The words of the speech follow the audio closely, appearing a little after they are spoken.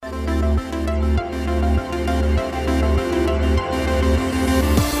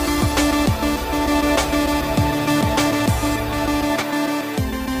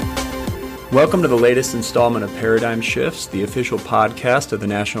Welcome to the latest installment of Paradigm Shifts, the official podcast of the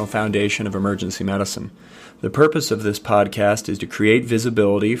National Foundation of Emergency Medicine. The purpose of this podcast is to create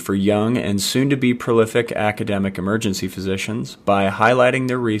visibility for young and soon-to-be prolific academic emergency physicians by highlighting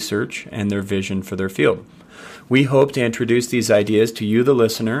their research and their vision for their field. We hope to introduce these ideas to you, the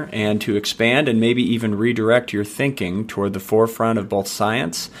listener, and to expand and maybe even redirect your thinking toward the forefront of both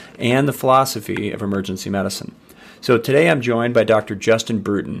science and the philosophy of emergency medicine. So today I'm joined by Dr. Justin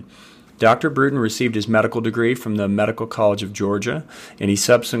Bruton. Dr. Bruton received his medical degree from the Medical College of Georgia, and he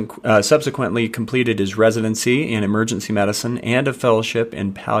subsequently completed his residency in emergency medicine and a fellowship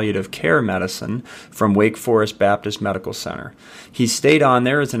in palliative care medicine from Wake Forest Baptist Medical Center. He stayed on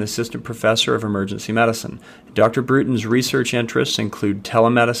there as an assistant professor of emergency medicine. Dr. Bruton's research interests include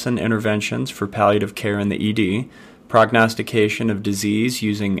telemedicine interventions for palliative care in the ED, prognostication of disease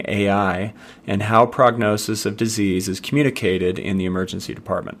using AI, and how prognosis of disease is communicated in the emergency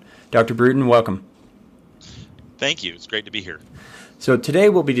department. Dr. Bruton, welcome. Thank you. It's great to be here. So today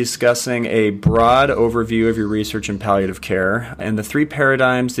we'll be discussing a broad overview of your research in palliative care, and the three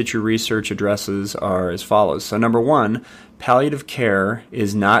paradigms that your research addresses are as follows. So number one, palliative care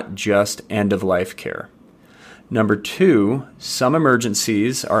is not just end-of-life care. Number two, some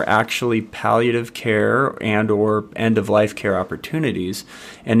emergencies are actually palliative care and or end-of-life care opportunities.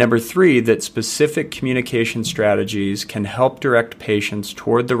 And number three, that specific communication strategies can help direct patients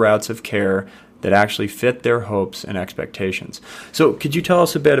toward the routes of care that actually fit their hopes and expectations. So could you tell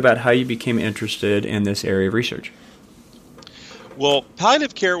us a bit about how you became interested in this area of research? Well,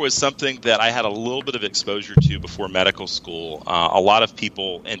 palliative care was something that I had a little bit of exposure to before medical school. A lot of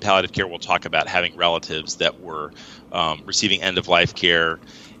people in palliative care will talk about having relatives that were receiving end-of-life care,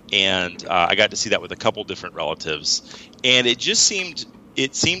 and I got to see that with a couple different relatives. And it seemed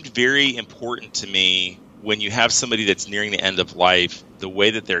very important to me when you have somebody that's nearing the end of life, the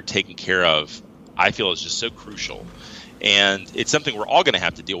way that they're taken care of, I feel is just so crucial. And it's something we're all going to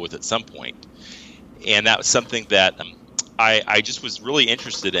have to deal with at some point. And that was something that I just was really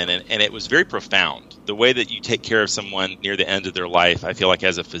interested in, and it was very profound. The way that you take care of someone near the end of their life, I feel like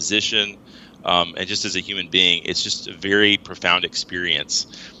as a physician and just as a human being, it's just a very profound experience.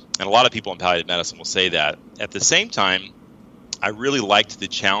 And a lot of people in palliative medicine will say that. At the same time, I really liked the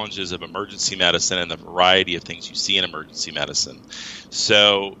challenges of emergency medicine and the variety of things you see in emergency medicine.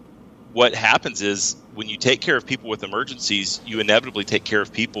 So what happens is when you take care of people with emergencies, you inevitably take care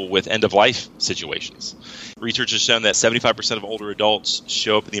of people with end-of-life situations. Research has shown that 75% of older adults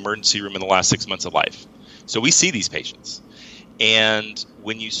show up in the emergency room in the last 6 months of life. So we see these patients. And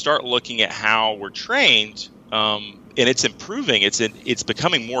when you start looking at how we're trained, and it's improving, it's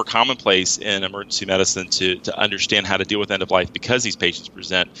becoming more commonplace in emergency medicine to understand how to deal with end-of-life because these patients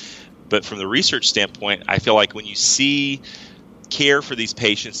present. But from the research standpoint, I feel like when you see care for these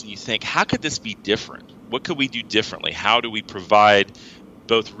patients and you think, how could this be different? What could we do differently? How do we provide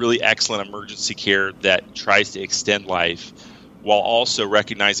both really excellent emergency care that tries to extend life while also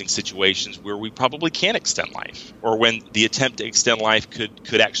recognizing situations where we probably can't extend life or when the attempt to extend life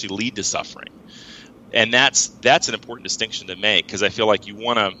could actually lead to suffering? And that's an important distinction to make because I feel like you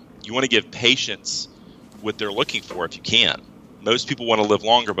want to give patients what they're looking for if you can. Most people want to live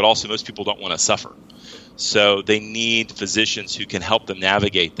longer, but also most people don't want to suffer. So they need physicians who can help them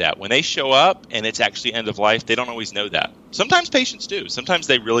navigate that. When they show up and it's actually end of life, they don't always know that. Sometimes patients do. Sometimes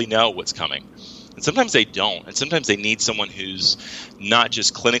they really know what's coming. And sometimes they don't. And sometimes they need someone who's not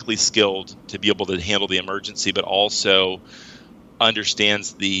just clinically skilled to be able to handle the emergency, but also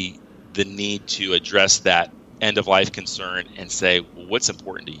understands the need to address that end of life concern and say, well, what's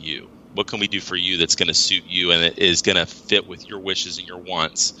important to you? What can we do for you that's going to suit you and it is going to fit with your wishes and your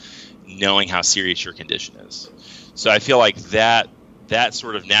wants, knowing how serious your condition is? So I feel like that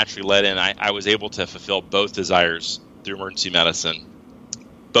sort of naturally led in. I was able to fulfill both desires through emergency medicine,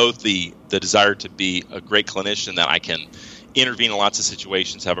 both the desire to be a great clinician that I can intervene in lots of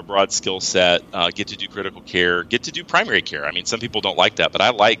situations, have a broad skill set, get to do critical care, get to do primary care. I mean, some people don't like that, but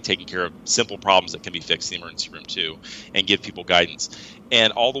I like taking care of simple problems that can be fixed in the emergency room too and give people guidance.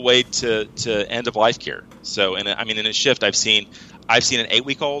 And all the way to end-of-life care. So, in a shift, I've seen an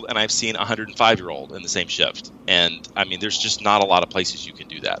 8-week-old and I've seen a 105-year-old in the same shift. And, I mean, there's just not a lot of places you can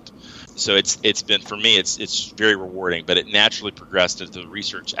do that. So it's been, for me, it's very rewarding, but it naturally progressed into the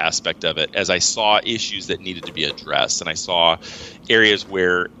research aspect of it as I saw issues that needed to be addressed. And I saw areas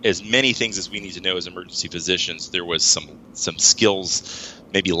where as many things as we need to know as emergency physicians, there was some skills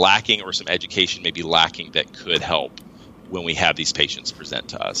maybe lacking or some education maybe lacking that could help when we have these patients present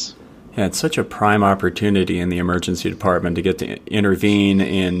to us. Yeah, it's such a prime opportunity in the emergency department to get to intervene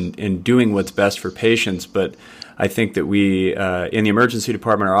in doing what's best for patients. But I think that we in the emergency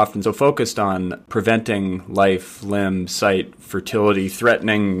department are often so focused on preventing life, limb, sight, fertility,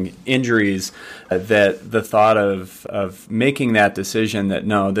 threatening injuries that the thought of making that decision that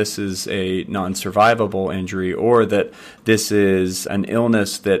no, this is a non-survivable injury or that this is an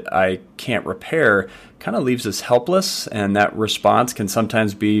illness that I can't repair kind of leaves us helpless, and that response can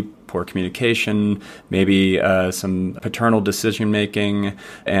sometimes be poor communication, maybe some paternal decision-making,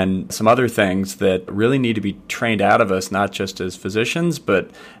 and some other things that really need to be trained out of us, not just as physicians, but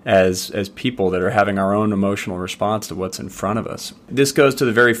as people that are having our own emotional response to what's in front of us. This goes to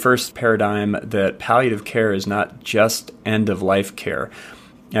the very first paradigm that palliative care is not just end-of-life care.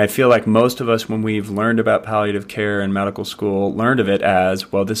 I feel like most of us, when we've learned about palliative care in medical school, learned of it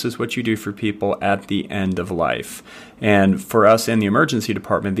as, well, this is what you do for people at the end of life. And for us in the emergency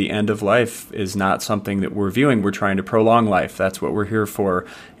department, the end of life is not something that we're viewing. We're trying to prolong life. That's what we're here for.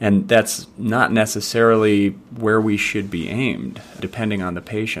 And that's not necessarily where we should be aimed, depending on the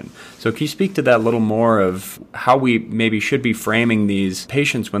patient. So can you speak to that a little more of how we maybe should be framing these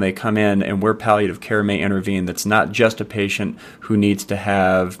patients when they come in and where palliative care may intervene that's not just a patient who needs to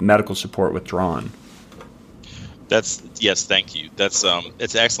have medical support withdrawn? Yes, thank you. It's an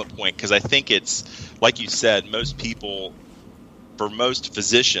excellent point, because I think it's, like you said, for most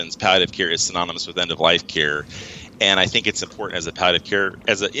physicians, palliative care is synonymous with end-of-life care. And I think it's important as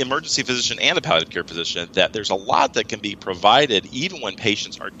an emergency physician and a palliative care physician, that there's a lot that can be provided even when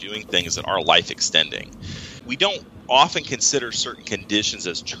patients are doing things that are life-extending. We don't often consider certain conditions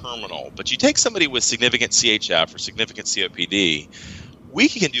as terminal, but you take somebody with significant CHF or significant COPD, we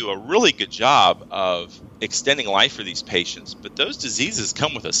can do a really good job of extending life for these patients, but those diseases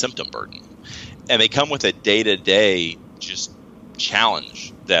come with a symptom burden, and they come with a day-to-day just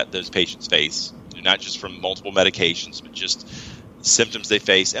challenge that those patients face, not just from multiple medications, but just symptoms they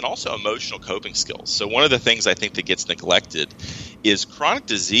face, and also emotional coping skills. So one of the things I think that gets neglected is chronic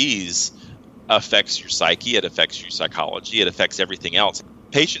disease affects your psyche, it affects your psychology, it affects everything else.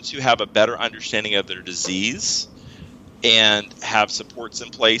 Patients who have a better understanding of their disease and have supports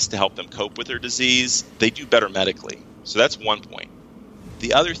in place to help them cope with their disease, they do better medically. So that's one point.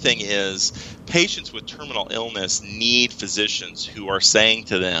 The other thing is patients with terminal illness need physicians who are saying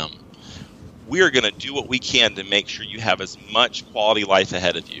to them, we are going to do what we can to make sure you have as much quality life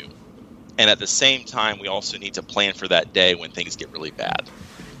ahead of you. And at the same time, we also need to plan for that day when things get really bad.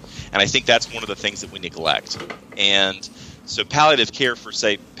 And I think that's one of the things that we neglect. And so palliative care for,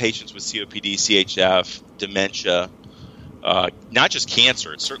 say, patients with COPD, CHF, dementia, not just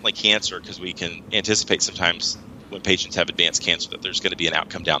cancer, it's certainly cancer, because we can anticipate sometimes when patients have advanced cancer that there's going to be an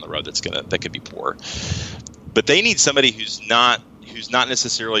outcome down the road that could be poor. But they need somebody who's not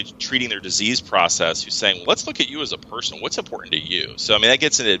necessarily treating their disease process, who's saying, well, let's look at you as a person. What's important to you? So, I mean, that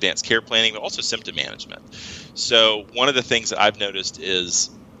gets into advanced care planning, but also symptom management. So one of the things that I've noticed is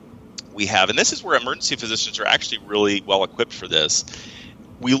we have, and this is where emergency physicians are actually really well equipped for this,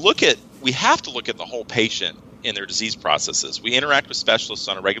 we have to look at the whole patient in their disease processes. We interact with specialists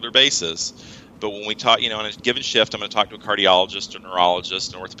on a regular basis, but when we talk, on a given shift, I'm going to talk to a cardiologist, a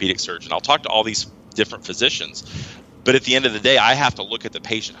neurologist, an orthopedic surgeon. I'll talk to all these different physicians. But at the end of the day, I have to look at the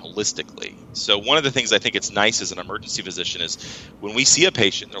patient holistically. So one of the things I think it's nice as an emergency physician is when we see a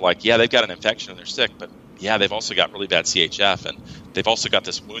patient, they're like, yeah, they've got an infection and they're sick, but yeah, they've also got really bad CHF, and they've also got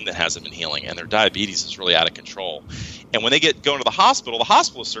this wound that hasn't been healing, and their diabetes is really out of control. And when they get going to the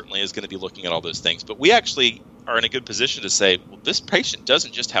hospital certainly is going to be looking at all those things. But we actually are in a good position to say, well, this patient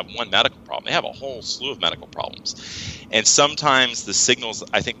doesn't just have one medical problem. They have a whole slew of medical problems. And sometimes the signals,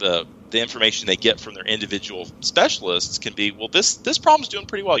 I think the information they get from their individual specialists can be, well, this problem's doing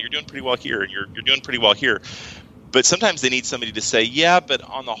pretty well. You're doing pretty well here, and you're doing pretty well here. But sometimes they need somebody to say, yeah, but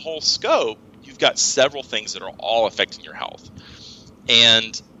on the whole scope, you've got several things that are all affecting your health.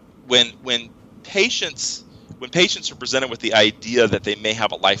 And when patients are presented with the idea that they may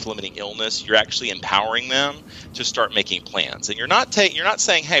have a life-limiting illness, you're actually empowering them to start making plans. And you're not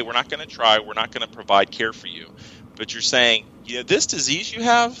saying, hey, we're not going to try, we're not going to provide care for you. But you're saying, this disease you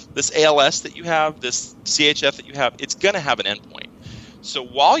have, this ALS that you have, this CHF that you have, it's going to have an endpoint. So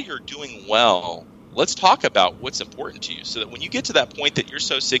while you're doing well, let's talk about what's important to you, so that when you get to that point that you're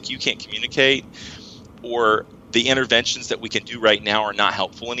so sick you can't communicate, or the interventions that we can do right now are not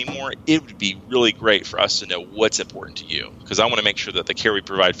helpful anymore, it would be really great for us to know what's important to you, because I want to make sure that the care we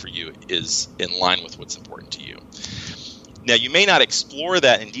provide for you is in line with what's important to you. Now, you may not explore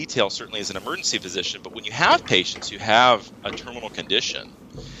that in detail, certainly as an emergency physician, but when you have patients who have a terminal condition,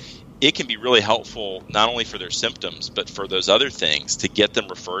 it can be really helpful not only for their symptoms, but for those other things to get them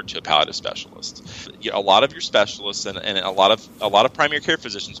referred to a palliative specialist. A lot of your specialists and a lot of primary care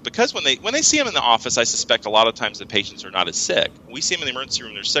physicians, because when they see them in the office, I suspect a lot of times the patients are not as sick. We see them in the emergency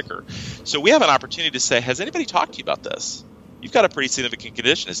room, they're sicker. So we have an opportunity to say, has anybody talked to you about this? You've got a pretty significant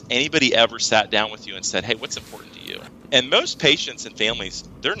condition. Has anybody ever sat down with you and said, hey, what's important to you? And most patients and families,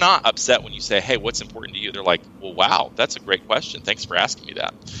 they're not upset when you say, hey, what's important to you? They're like, well, wow, that's a great question. Thanks for asking me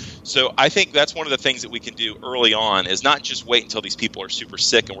that. So I think that's one of the things that we can do early on is not just wait until these people are super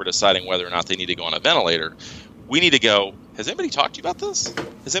sick and we're deciding whether or not they need to go on a ventilator. We need to go, has anybody talked to you about this?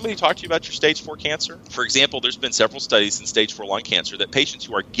 Has anybody talked to you about your stage 4 cancer? For example, there's been several studies in stage 4 lung cancer that patients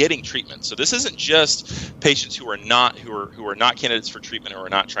who are getting treatment, so this isn't just patients who are not candidates for treatment or are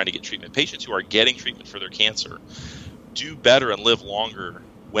not trying to get treatment, patients who are getting treatment for their cancer do better and live longer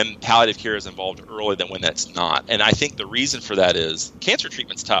when palliative care is involved early than when that's not. And I think the reason for that is cancer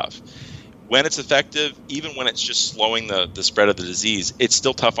treatment's tough. When it's effective, even when it's just slowing the spread of the disease, it's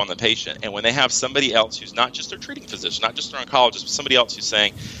still tough on the patient. And when they have somebody else who's not just their treating physician, not just their oncologist, but somebody else who's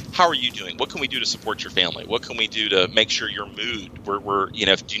saying, how are you doing? What can we do to support your family? What can we do to make sure your mood, do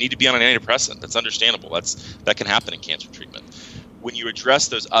you need to be on an antidepressant? That's understandable. That can happen in cancer treatment. When you address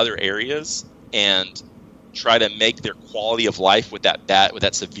those other areas and try to make their quality of life with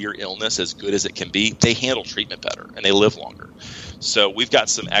that severe illness as good as it can be, they handle treatment better and they live longer. So we've got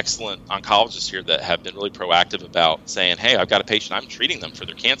some excellent oncologists here that have been really proactive about saying, hey, I've got a patient, I'm treating them for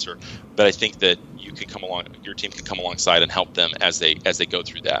their cancer, but I think that your team can come alongside and help them as they go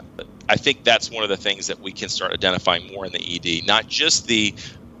through that. But I think that's one of the things that we can start identifying more in the ED, not just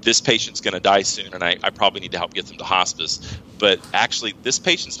this patient's going to die soon and I probably need to help get them to hospice, but actually this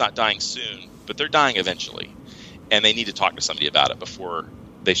patient's not dying soon, but they're dying eventually, and they need to talk to somebody about it before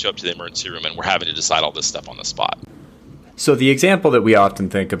they show up to the emergency room and we're having to decide all this stuff on the spot. So the example that we often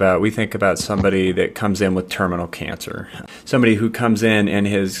think about somebody that comes in with terminal cancer, somebody who comes in and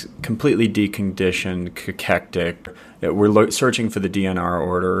is completely deconditioned, cachectic, that we're searching for the DNR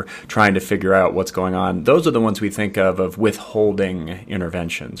order, trying to figure out what's going on. Those are the ones we think of withholding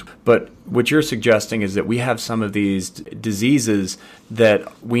interventions. But what you're suggesting is that we have some of these diseases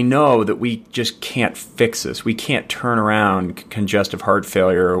that we know that we just can't fix this. We can't turn around congestive heart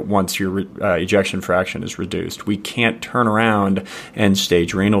failure once your ejection fraction is reduced. We can't turn around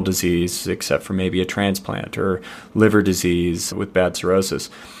end-stage renal disease except for maybe a transplant or liver disease with bad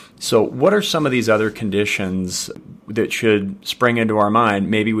cirrhosis. So what are some of these other conditions that should spring into our mind?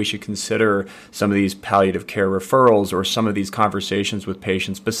 Maybe we should consider some of these palliative care referrals or some of these conversations with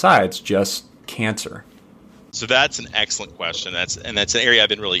patients besides just cancer. So that's an excellent question. That's an area I've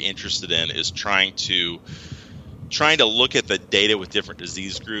been really interested in, is trying to look at the data with different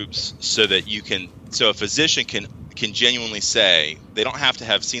disease groups so that a physician can genuinely say, they don't have to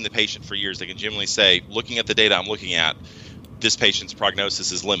have seen the patient for years. They can genuinely say, looking at the data I'm looking at, this patient's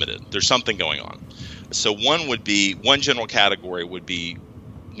prognosis is limited. There's something going on. So one general category would be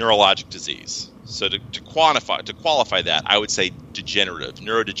neurologic disease. So to qualify that, I would say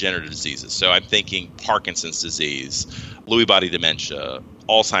neurodegenerative diseases. So I'm thinking Parkinson's disease, Lewy body dementia,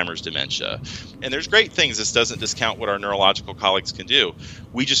 Alzheimer's dementia. And there's great things. This doesn't discount what our neurological colleagues can do.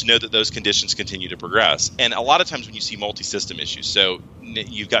 We just know that those conditions continue to progress. And a lot of times when you see multi-system issues, so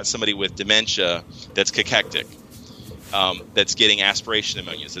you've got somebody with dementia that's cachectic, that's getting aspiration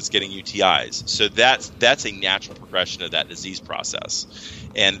pneumonias, that's getting UTIs. So that's a natural progression of that disease process.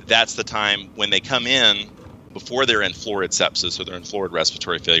 And that's the time when they come in, before they're in florid sepsis or they're in florid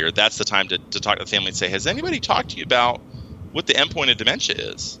respiratory failure, that's the time to talk to the family and say, has anybody talked to you about what the endpoint of dementia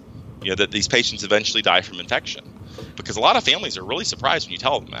is? That these patients eventually die from infection. Because a lot of families are really surprised when you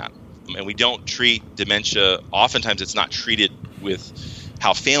tell them that. And we don't treat dementia, oftentimes it's not treated with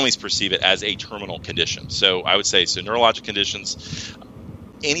how families perceive it as a terminal condition. So I would say, neurologic conditions,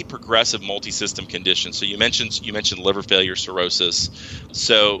 any progressive multi-system condition. So you mentioned liver failure, cirrhosis.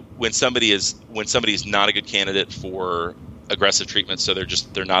 So when somebody is not a good candidate for aggressive treatment, so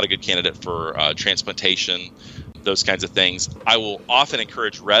they're not a good candidate for transplantation, those kinds of things. I will often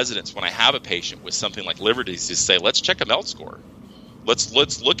encourage residents when I have a patient with something like liver disease to say, let's check a MELD score. Let's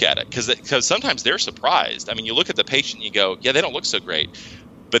look at it, because sometimes they're surprised. I mean, you look at the patient and you go, yeah, they don't look so great.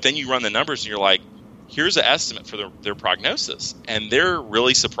 But then you run the numbers and you're like, here's an estimate for their prognosis. And they're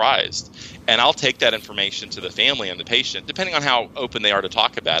really surprised. And I'll take that information to the family and the patient, depending on how open they are to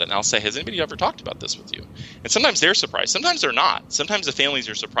talk about it. And I'll say, has anybody ever talked about this with you? And sometimes they're surprised. Sometimes they're not. Sometimes the families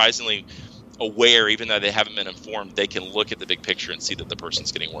are surprisingly aware, even though they haven't been informed. They can look at the big picture and see that the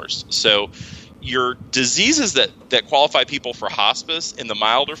person's getting worse. So your diseases that qualify people for hospice in the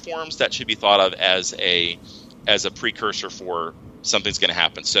milder forms, that should be thought of as a precursor for something's going to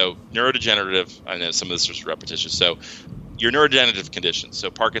happen. So neurodegenerative, I know some of this is repetitious. So your neurodegenerative conditions, so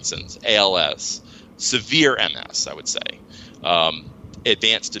Parkinson's, ALS, severe MS, I would say,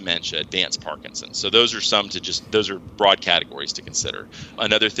 advanced dementia, advanced Parkinson's. So those are those are broad categories to consider.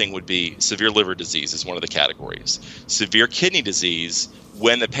 Another thing would be severe liver disease is one of the categories. Severe kidney disease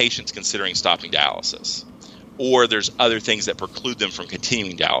when the patient's considering stopping dialysis. Or there's other things that preclude them from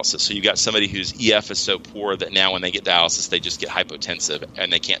continuing dialysis. So you've got somebody whose EF is so poor that now when they get dialysis, they just get hypotensive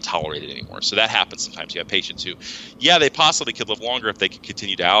and they can't tolerate it anymore. So that happens sometimes. You have patients who, they possibly could live longer if they could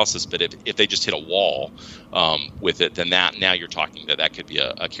continue dialysis, but if they just hit a wall with it, then now you're talking that could be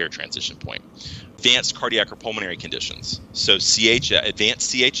a care transition point. Advanced cardiac or pulmonary conditions. So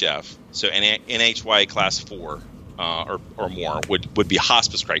advanced CHF, so NHY class 4. Or more would be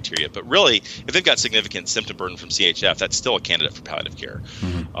hospice criteria. But really, if they've got significant symptom burden from CHF, that's still a candidate for palliative care.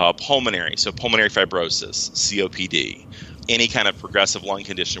 Mm-hmm. Pulmonary, so pulmonary fibrosis, COPD, any kind of progressive lung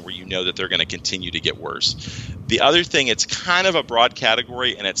condition where you know that they're going to continue to get worse. The other thing, it's kind of a broad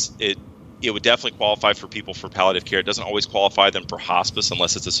category, and it would definitely qualify for people for palliative care. It doesn't always qualify them for hospice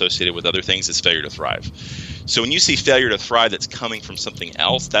unless it's associated with other things, is failure to thrive. So when you see failure to thrive that's coming from something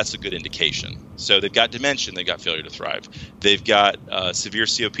else, that's a good indication. So they've got dementia, they've got failure to thrive. They've got severe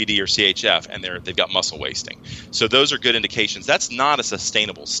COPD or CHF, and they've got muscle wasting. So those are good indications. That's not a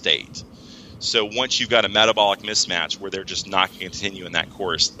sustainable state. So once you've got a metabolic mismatch where they're just not going to continue in that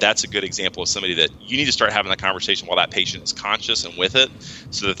course, that's a good example of somebody that you need to start having that conversation while that patient is conscious and with it,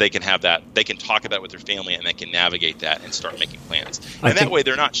 so that they can have that, they can talk about it with their family and they can navigate that and start making plans. And that way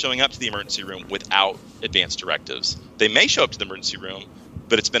they're not showing up to the emergency room without advanced directives. They may show up to the emergency room,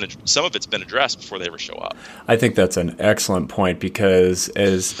 but some of it's been addressed before they ever show up. I think that's an excellent point, because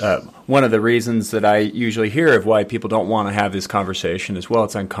as one of the reasons that I usually hear of why people don't want to have this conversation is, well,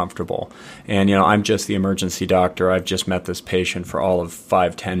 it's uncomfortable. And, I'm just the emergency doctor. I've just met this patient for all of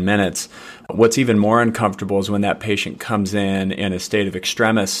 5-10 minutes. What's even more uncomfortable is when that patient comes in a state of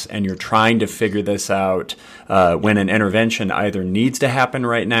extremis and you're trying to figure this out when an intervention either needs to happen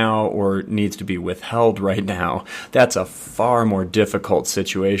right now or needs to be withheld right now. That's a far more difficult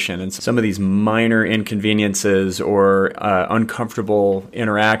situation. And some of these minor inconveniences or uncomfortable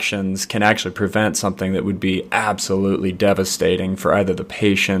interactions can actually prevent something that would be absolutely devastating for either the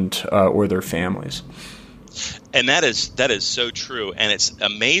patient or their families. And that is so true. And it's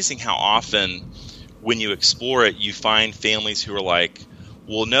amazing how often when you explore it, you find families who are like,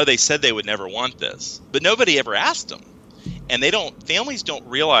 well, no, they said they would never want this, but nobody ever asked them. And families don't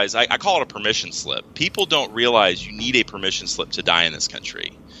realize, I call it a permission slip. People don't realize you need a permission slip to die in this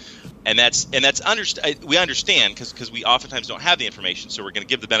country. And we understand because we oftentimes don't have the information, so we're going to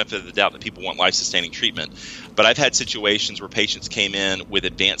give the benefit of the doubt that people want life-sustaining treatment. But I've had situations where patients came in with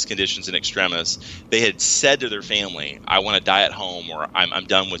advanced conditions in extremis. They had said to their family, I want to die at home, or I'm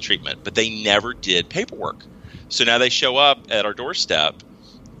done with treatment, but they never did paperwork. So now they show up at our doorstep,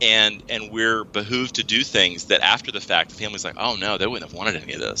 and we're behooved to do things that after the fact, the family's like, oh no, they wouldn't have wanted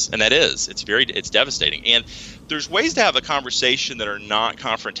any of this. And it's devastating. And there's ways to have a conversation that are not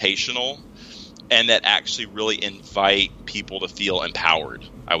confrontational and that actually really invite people to feel empowered,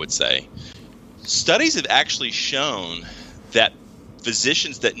 I would say. Studies have actually shown that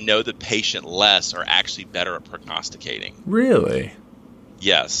physicians that know the patient less are actually better at prognosticating. Really?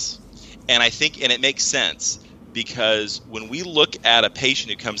 Yes. And I think, and it makes sense, because when we look at a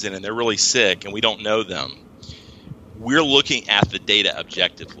patient who comes in and they're really sick and we don't know them, we're looking at the data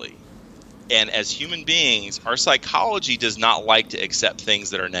objectively. And as human beings, our psychology does not like to accept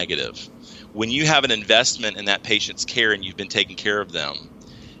things that are negative. When you have an investment in that patient's care and you've been taking care of them,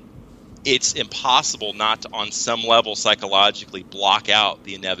 it's impossible not to, on some level, psychologically block out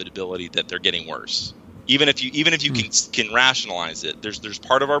the inevitability that they're getting worse. Even if you can rationalize it, there's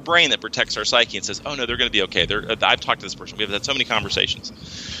part of our brain that protects our psyche and says, oh no, they're going to be okay. I've talked to this person. We've had so many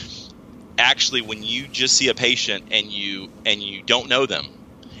conversations. Actually, when you just see a patient and you don't know them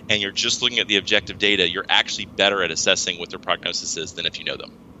and you're just looking at the objective data, you're actually better at assessing what their prognosis is than if you know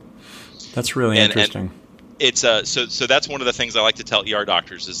them. That's really interesting. And it's so that's one of the things I like to tell ER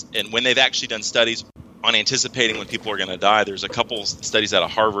doctors is, and when they've actually done studies on anticipating when people are going to die, there's a couple studies out of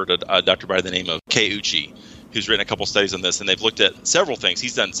Harvard, a doctor by the name of Kei Uchi, who's written a couple studies on this, and they've looked at several things.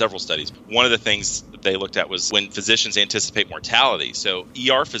 He's done several studies. One of the things that they looked at was when physicians anticipate mortality. So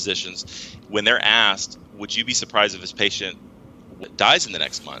ER physicians, when they're asked, would you be surprised if this patient dies in the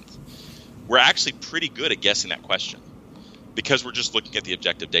next month? We're actually pretty good at guessing that question because we're just looking at the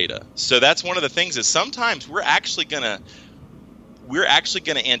objective data. So that's one of the things is sometimes we're actually going to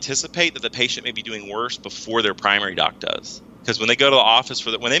anticipate that the patient may be doing worse before their primary doc does. Because when they go to the office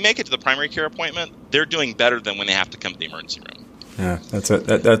when they make it to the primary care appointment, they're doing better than when they have to come to the emergency room. Yeah, that's a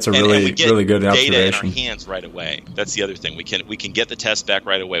And really we get really good data in our observation. hands right away. That's the other thing. We can get the test back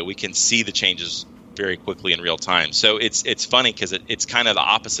right away. We can see the changes very quickly in real time. So it's funny because it's kind of the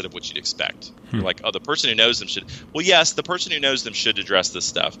opposite of what you'd expect. You're like, oh, the person who knows them should. Well, yes, the person who knows them should address this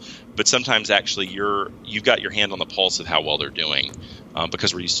stuff, but sometimes actually you've got your hand on the pulse of how well they're doing,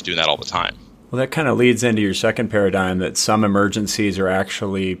 because we're used to doing that all the time. Well, that kind of leads into your second paradigm, that some emergencies are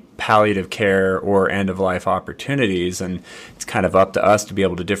actually palliative care or end-of-life opportunities, and it's kind of up to us to be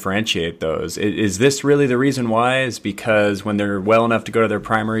able to differentiate those. Is this really the reason why? Is because when they're well enough to go to their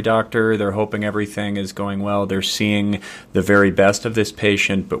primary doctor, they're hoping everything is going well, they're seeing the very best of this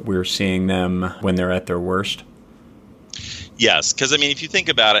patient, but we're seeing them when they're at their worst? Yes, because I mean, if you think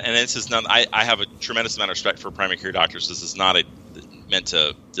about it, and this is not, I have a tremendous amount of respect for primary care doctors. This is not meant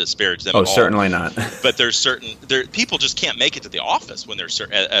to disparage them. Oh, at all. certainly not. But people just can't make it to the office when they're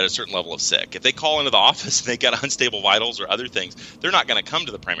at a certain level of sick. If they call into the office and they got unstable vitals or other things, they're not going to come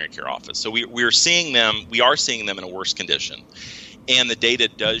to the primary care office. So we are seeing them in a worse condition, and the data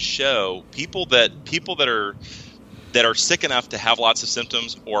does show people that are sick enough to have lots of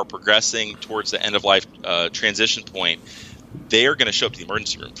symptoms or progressing towards the end of life transition point, they are going to show up to the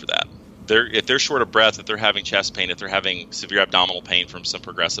emergency room for that. If they're short of breath, if they're having chest pain, if they're having severe abdominal pain from some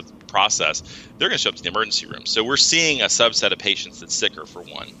progressive process, they're going to show up to the emergency room. So we're seeing a subset of patients that's sicker, for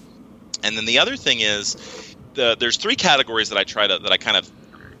one. And then the other thing is, there's three categories that I kind of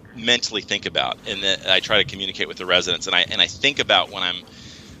mentally think about, and that I try to communicate with the residents. And I think about when I'm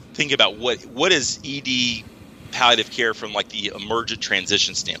thinking about what is ED palliative care from like the emergent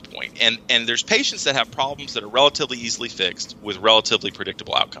transition standpoint. And there's patients that have problems that are relatively easily fixed with relatively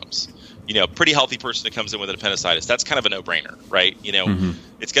predictable outcomes. Pretty healthy person that comes in with an appendicitis, that's kind of a no-brainer, right?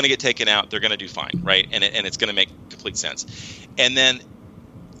 It's going to get taken out, they're going to do fine, right? And it's going to make complete sense. And then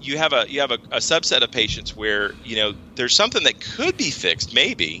you have a subset of patients where, there's something that could be fixed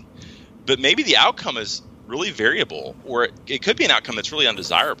maybe, but maybe the outcome is really variable, or it could be an outcome that's really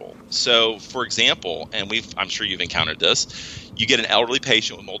undesirable. So, for example, and I'm sure you've encountered this, you get an elderly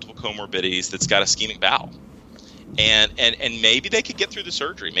patient with multiple comorbidities that's got ischemic bowel, and maybe they could get through the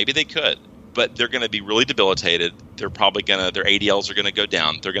surgery, maybe they could, but they're going to be really debilitated. They're probably their ADLs are going to go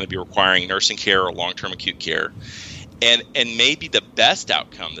down. They're going to be requiring nursing care or long-term acute care, and maybe the best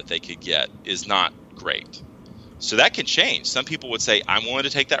outcome that they could get is not great. So that can change. Some people would say, I'm willing to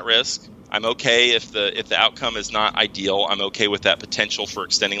take that risk. I'm okay if the outcome is not ideal. I'm okay with that potential for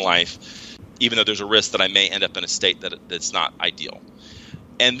extending life, even though there's a risk that I may end up in a state that's not ideal.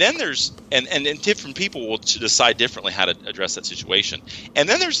 And then there's and different people will decide differently how to address that situation. And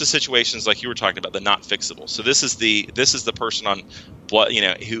then there's the situations like you were talking about, the not fixable. So this is the person on blood,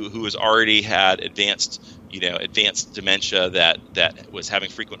 who has already had advanced dementia that was having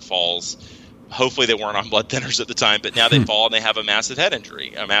frequent falls. Hopefully they weren't on blood thinners at the time, but now they fall and they have a massive head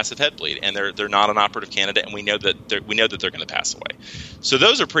injury, a massive head bleed, and they're not an operative candidate, and we know that they're going to pass away. So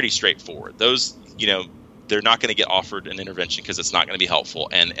those are pretty straightforward. Those, they're not going to get offered an intervention because it's not going to be helpful,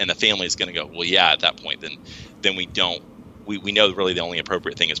 and the family is going to go, well, yeah, at that point, then we don't. We know really the only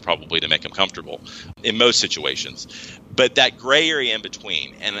appropriate thing is probably to make them comfortable in most situations. But that gray area in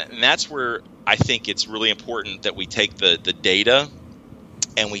between, and that's where I think it's really important that we take the data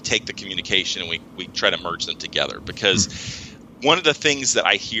and we take the communication and we try to merge them together, because one of the things that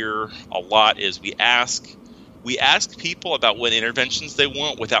I hear a lot is we ask people about what interventions they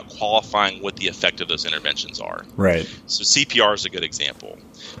want without qualifying what the effect of those interventions are. Right. So CPR is a good example.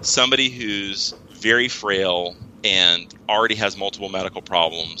 Somebody who's very frail and already has multiple medical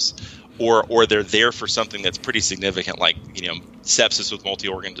problems, or they're there for something that's pretty significant, like sepsis with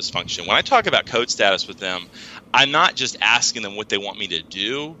multi-organ dysfunction. When I talk about code status with them, I'm not just asking them what they want me to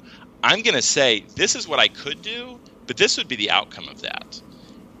do. I'm going to say, this is what I could do, but this would be the outcome of that.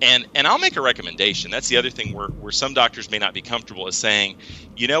 And I'll make a recommendation. That's the other thing where some doctors may not be comfortable, is saying,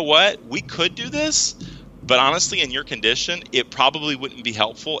 you know what, we could do this, but honestly, in your condition, it probably wouldn't be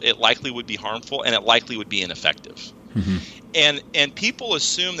helpful. It likely would be harmful, and it likely would be ineffective. Mm-hmm. And people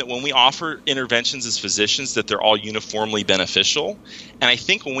assume that when we offer interventions as physicians that they're all uniformly beneficial. And I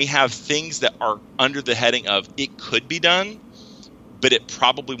think when we have things that are under the heading of it could be done, but it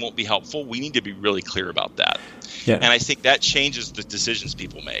probably won't be helpful, we need to be really clear about that. Yeah. And I think that changes the decisions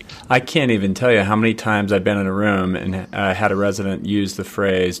people make. I can't even tell you how many times I've been in a room and had a resident use the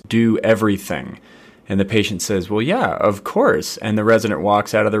phrase, do everything. And the patient says, well, yeah, of course. And the resident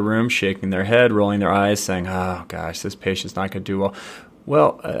walks out of the room shaking their head, rolling their eyes, saying, oh, gosh, this patient's not going to do well.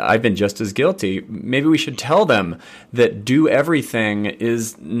 Well, I've been just as guilty. Maybe we should tell them that do everything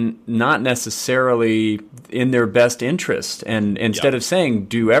is not necessarily in their best interest. And instead of saying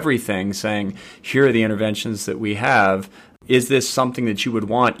do everything, saying here are the interventions that we have, Is this something that you would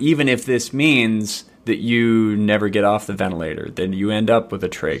want, even if this means that you never get off the ventilator, then you end up with a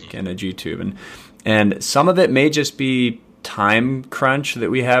trach and a G-tube? And some of it may just be time crunch that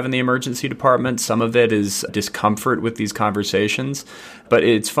we have in the emergency department. Some of it is discomfort with these conversations. But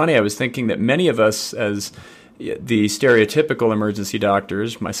it's funny, I was thinking that many of us, as the stereotypical emergency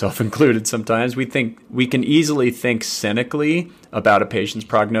doctors, myself included sometimes, we can easily think cynically about a patient's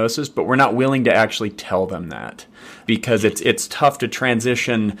prognosis, but we're not willing to actually tell them that, because it's tough to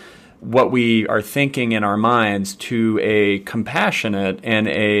transition what we are thinking in our minds to a compassionate and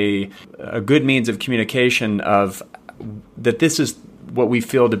a good means of communication of that this is what we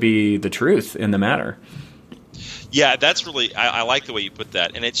feel to be the truth in the matter. Yeah, that's really, I like the way you put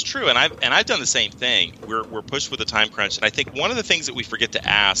that, and it's true. And I've done the same thing. We're pushed with a time crunch, and I think one of the things that we forget to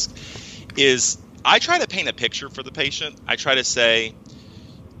ask is, I try to paint a picture for the patient. I try to say,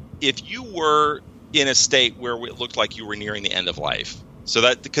 if you were in a state where it looked like you were nearing the end of life,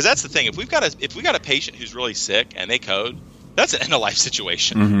 because that's the thing. If we got a patient who's really sick and they code, that's an end of life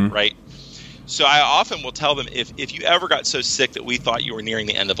situation, right? So I often will tell them, if you ever got so sick that we thought you were nearing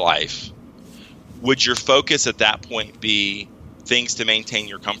the end of life, would your focus at that point be things to maintain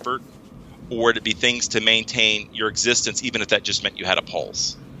your comfort, or would it be things to maintain your existence, even if that just meant you had a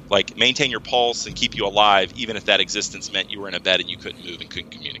pulse? Like, maintain your pulse and keep you alive, even if that existence meant you were in a bed and you couldn't move and couldn't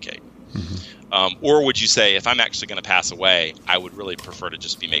communicate. Or would you say, if I'm actually going to pass away, I would really prefer to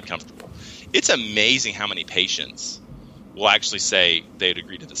just be made comfortable? It's amazing how many patients will actually say they'd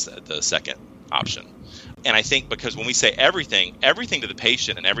agree to the second option. And I think because when we say everything to the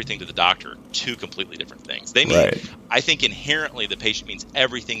patient and everything to the doctor, two completely different things. They mean, right. I think inherently the patient means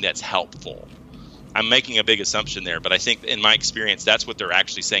everything that's helpful. I'm making a big assumption there, but I think in my experience, that's what they're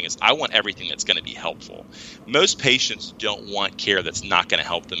actually saying is, I want everything that's going to be helpful. Most patients don't want care that's not going to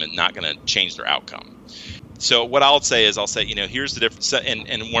help them and not going to change their outcome. So what I'll say, here's the difference.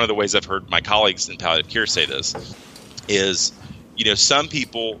 And one of the ways I've heard my colleagues in palliative care say this is, some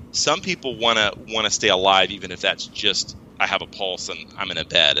people want to stay alive, even if that's just, I have a pulse and I'm in a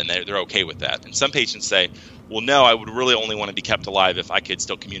bed, and they're okay with that. And some patients say, well, no, I would really only want to be kept alive if I could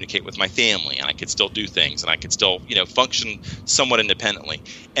still communicate with my family and I could still do things and I could still, function somewhat independently.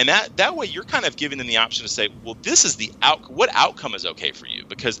 And that way you're kind of giving them the option to say, well, this is what outcome is okay for you?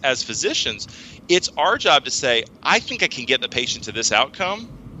 Because as physicians, it's our job to say, I think I can get the patient to this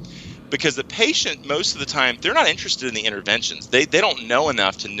outcome. Because the patient, most of the time, they're not interested in the interventions. They don't know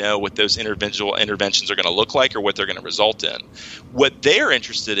enough to know what those individual interventions are going to look like or what they're going to result in. What they're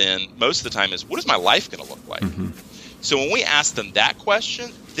interested in most of the time is, what is my life going to look like? So when we ask them that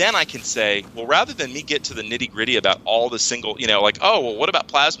question, then I can say, well, rather than me get to the nitty gritty about all the single, what about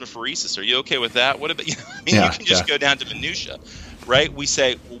plasmapheresis? Are you okay with that? What about, you can just go down to minutia. Right? We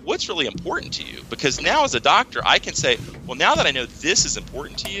say, well, what's really important to you? Because now as a doctor, I can say, well, now that I know this is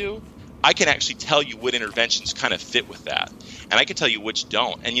important to you, I can actually tell you what interventions kind of fit with that. And I can tell you which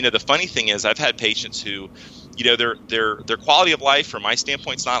don't. And, the funny thing is, I've had patients who, their quality of life from my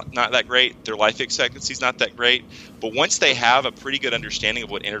standpoint is not that great. Their life expectancy is not that great. But once they have a pretty good understanding of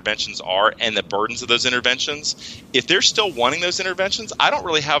what interventions are and the burdens of those interventions, if they're still wanting those interventions, I don't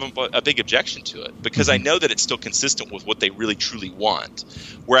really have a big objection to it, because I know that it's still consistent with what they really truly want.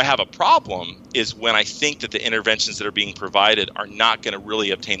 Where I have a problem is when I think that the interventions that are being provided are not going to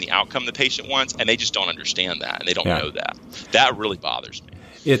really obtain the outcome the patient wants, and they just don't understand that, and they don't know that. That really bothers me.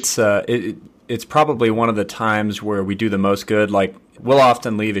 It's probably one of the times where we do the most good. Like, we'll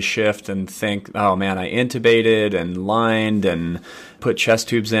often leave a shift and think, oh man, I intubated and lined and put chest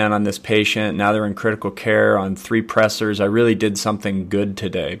tubes in on this patient. Now they're in critical care on 3 pressors. I really did something good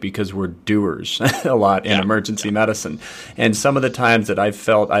today, because we're doers a lot in emergency medicine. And some of the times that I've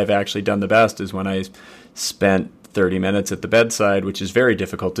felt I've actually done the best is when I spent 30 minutes at the bedside, which is very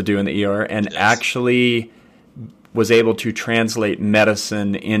difficult to do in the ER, and actually was able to translate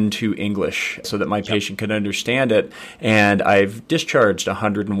medicine into English so that my patient could understand it. And I've discharged a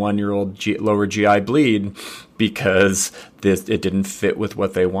 101-year-old lower GI bleed because it didn't fit with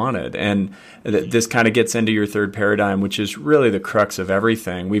what they wanted. And this kind of gets into your third paradigm, which is really the crux of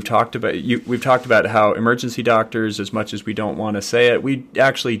everything. We've talked about how emergency doctors, as much as we don't want to say it, we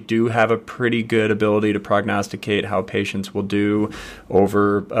actually do have a pretty good ability to prognosticate how patients will do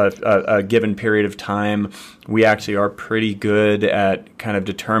over a given period of time. We actually are pretty good at kind of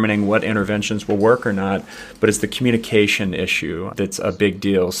determining what interventions will work or not, but it's the communication issue that's a big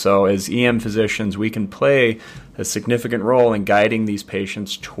deal. So as EM physicians, we can play a significant role in guiding these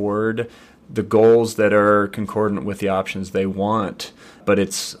patients toward the goals that are concordant with the options they want. But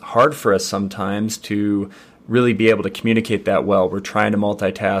it's hard for us sometimes to really be able to communicate that well. We're trying to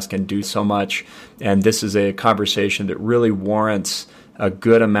multitask and do so much, and this is a conversation that really warrants a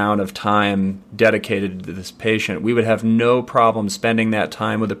good amount of time dedicated to this patient. We would have no problem spending that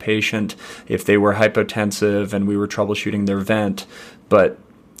time with a patient if they were hypotensive and we were troubleshooting their vent, but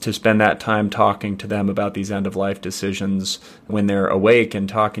to spend that time talking to them about these end-of-life decisions when they're awake and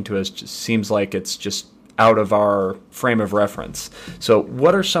talking to us just seems like it's just out of our frame of reference. So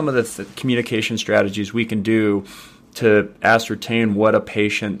what are some of the communication strategies we can do to ascertain what a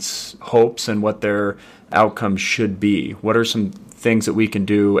patient's hopes and what their outcomes should be? What are some things that we can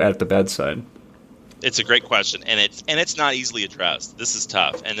do at the bedside? It's a great question, and it's not easily addressed. This is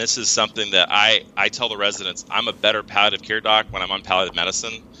tough, and this is something that I tell the residents. I'm a better palliative care doc when I'm on palliative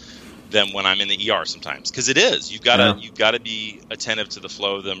medicine than when I'm in the ER sometimes, because it is. You've got to be attentive to the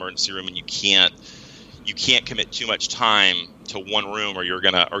flow of the emergency room, and you can't commit too much time to one room, or you're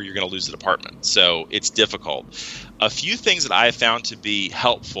gonna lose the department. So it's difficult. A few things that I have found to be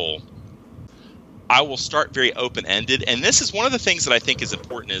helpful. I will start very open-ended, and this is one of the things that I think is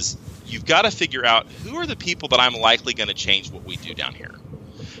important is you've got to figure out who are the people that I'm likely going to change what we do down here.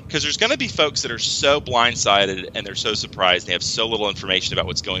 Because there's going to be folks that are so blindsided and they're so surprised, they have so little information about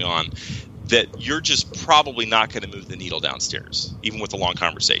what's going on, that you're just probably not going to move the needle downstairs, even with a long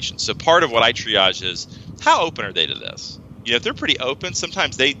conversation. So part of what I triage is, how open are they to this? If they're pretty open,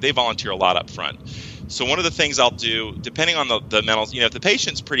 sometimes they volunteer a lot up front. So one of the things I'll do, depending on the mental, if the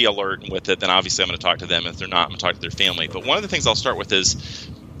patient's pretty alert with it, then obviously I'm going to talk to them. If they're not, I'm going to talk to their family. But one of the things I'll start with is,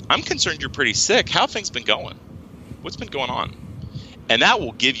 I'm concerned you're pretty sick. How have things been going? What's been going on? And that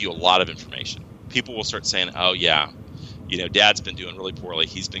will give you a lot of information. People will start saying, oh, yeah, Dad's been doing really poorly.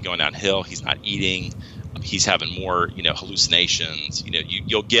 He's been going downhill. He's not eating. He's having more, hallucinations.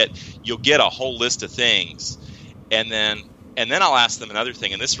 You'll get a whole list of things. And then I'll ask them another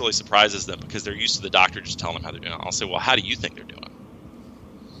thing, and this really surprises them because they're used to the doctor just telling them how they're doing. I'll say, well, how do you think they're doing?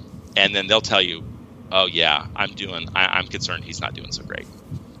 And then they'll tell you, oh, yeah, I'm concerned he's not doing so great.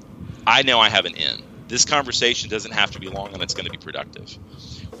 I know I have an in. This conversation doesn't have to be long, and it's going to be productive.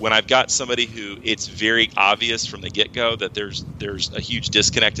 When I've got somebody who it's very obvious from the get-go that there's a huge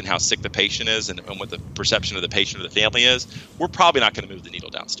disconnect in how sick the patient is and what the perception of the patient or the family is, we're probably not going to move the needle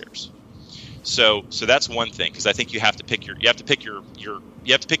downstairs. So that's one thing, because I think you have to pick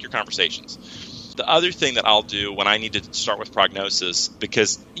your conversations. The other thing that I'll do when I need to start with prognosis,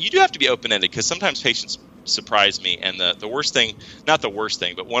 because you do have to be open-ended, because sometimes patients surprise me, and the worst thing, not the worst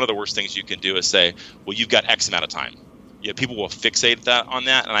thing, but one of the worst things you can do is say, well, you've got X amount of time. People will fixate on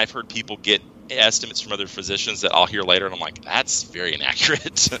that, and I've heard people get estimates from other physicians that I'll hear later, and I'm like, that's very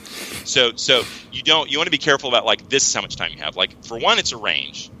inaccurate. So you want to be careful about, like, this is how much time you have. Like, for one, it's a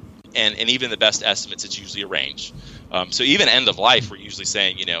range. And even the best estimates, it's usually a range. So even end of life, we're usually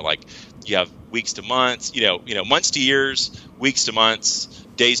saying, like you have weeks to months, months to years, weeks to months,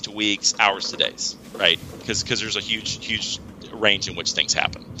 days to weeks, hours to days, right? Because there's a huge range in which things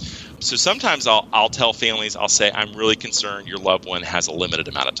happen. So sometimes I'll tell families, I'll say, I'm really concerned your loved one has a limited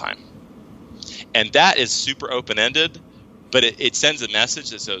amount of time. And that is super open-ended, but it sends a message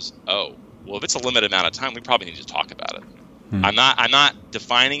that says, oh, well, if it's a limited amount of time, we probably need to talk about it. I'm not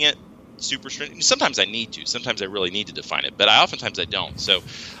defining it super strict. Sometimes I need to. Sometimes I really need to define it, but oftentimes I don't. So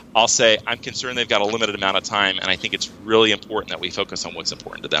I'll say, I'm concerned they've got a limited amount of time, and I think it's really important that we focus on what's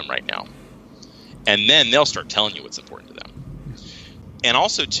important to them right now. And then they'll start telling you what's important to them. And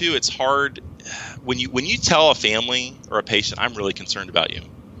also, too, it's hard when you tell a family or a patient, I'm really concerned about you.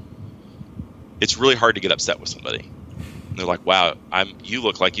 It's really hard to get upset with somebody. And they're like, wow, you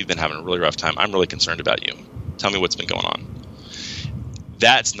look like you've been having a really rough time. I'm really concerned about you. Tell me what's been going on.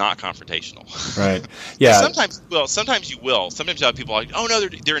 That's not confrontational. Right. Yeah. Sometimes you will. Sometimes you have people like, oh no,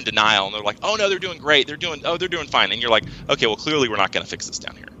 they're in denial, and they're like, oh no, they're doing great. They're doing fine. And you're like, okay, well, clearly we're not going to fix this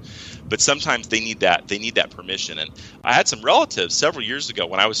down here. But sometimes they need that permission. And I had some relatives several years ago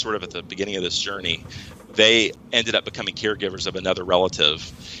when I was sort of at the beginning of this journey. They ended up becoming caregivers of another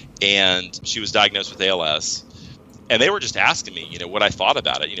relative, and she was diagnosed with ALS. And they were just asking me, what I thought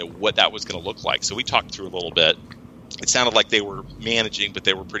about it, what that was going to look like. So we talked through a little bit. It sounded like they were managing, but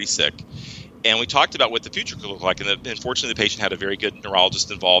they were pretty sick. And we talked about what the future could look like. And unfortunately, the patient had a very good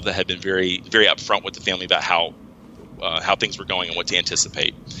neurologist involved that had been very, very upfront with the family about how things were going and what to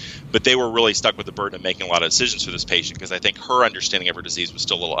anticipate. But they were really stuck with the burden of making a lot of decisions for this patient, because I think her understanding of her disease was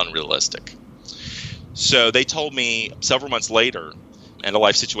still a little unrealistic. So they told me several months later, in a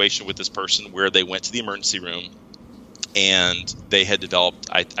life situation with this person where they went to the emergency room, and they had developed,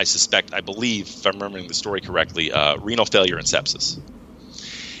 I believe, if I'm remembering the story correctly, renal failure and sepsis.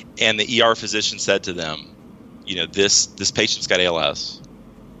 And the ER physician said to them, this patient's got ALS,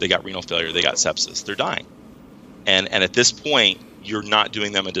 they got renal failure, they got sepsis, they're dying. And at this point, you're not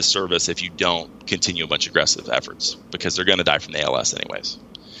doing them a disservice if you don't continue a bunch of aggressive efforts, because they're going to die from the ALS anyways.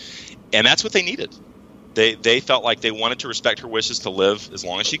 And that's what they needed. They felt like they wanted to respect her wishes to live as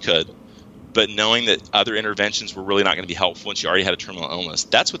long as she could, but knowing that other interventions were really not going to be helpful when she already had a terminal illness,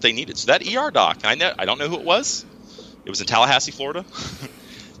 that's what they needed. So that ER doc, I don't know who it was. It was in Tallahassee, Florida.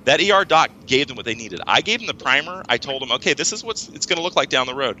 That ER doc gave them what they needed. I gave them the primer. I told them, okay, this is what it's going to look like down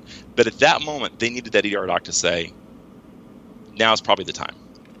the road. But at that moment, they needed that ER doc to say, now is probably the time.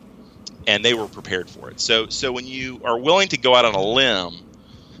 And they were prepared for it. So when you are willing to go out on a limb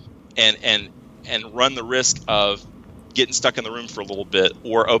and run the risk of getting stuck in the room for a little bit,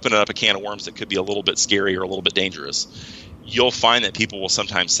 or opening up a can of worms that could be a little bit scary or a little bit dangerous, you'll find that people will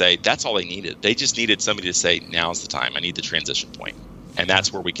sometimes say that's all they needed. They just needed somebody to say, now's the time. I need the transition point. And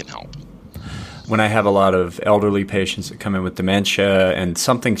that's where we can help. When I have a lot of elderly patients that come in with dementia and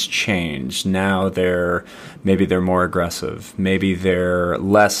something's changed, now maybe they're more aggressive, maybe they're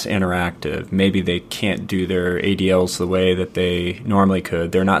less interactive, maybe they can't do their ADLs the way that they normally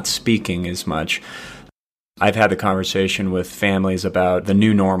could, they're not speaking as much. I've had the conversation with families about the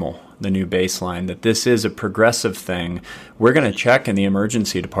new normal, the new baseline, that this is a progressive thing. We're going to check in the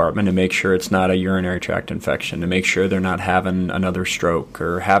emergency department to make sure it's not a urinary tract infection, to make sure they're not having another stroke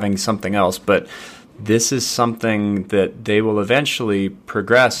or having something else. But this is something that they will eventually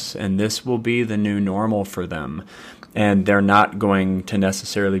progress, and this will be the new normal for them. And they're not going to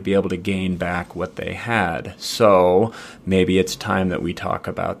necessarily be able to gain back what they had. So maybe it's time that we talk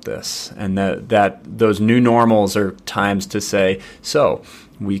about this. And that those new normals are times to say, so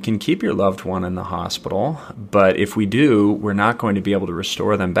we can keep your loved one in the hospital, but if we do, we're not going to be able to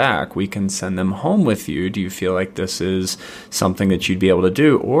restore them back. We can send them home with you. Do you feel like this is something that you'd be able to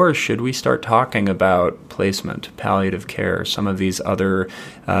do? Or should we start talking about placement, palliative care, some of these other,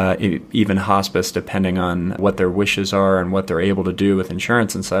 even hospice, depending on what their wishes are and what they're able to do with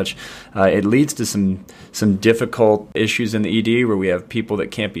insurance and such. It leads to some difficult issues in the ED where we have people that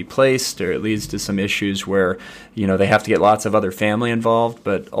can't be placed, or it leads to some issues where, they have to get lots of other family involved.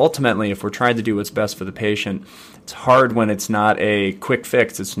 But ultimately, if we're trying to do what's best for the patient, it's hard when it's not a quick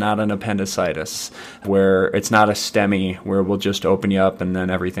fix. It's not an appendicitis, where it's not a STEMI, where we'll just open you up and then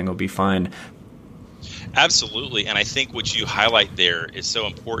everything will be fine. Absolutely. And I think what you highlight there is so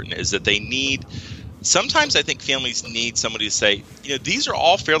important, is that sometimes I think families need somebody to say, these are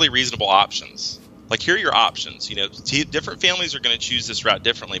all fairly reasonable options. Like, here are your options. Different families are going to choose this route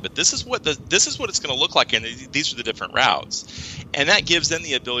differently, but this is what it's going to look like, and these are the different routes. And that gives them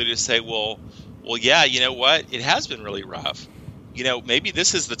the ability to say, well, yeah, you know what? It has been really rough. Maybe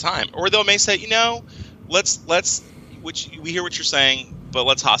this is the time. Or they may say, let's we hear what you're saying, but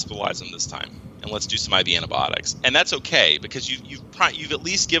let's hospitalize them this time, and let's do some IV antibiotics. And that's okay, because you've at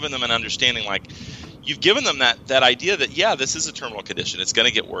least given them an understanding, like, you've given them that idea that, yeah, this is a terminal condition. It's going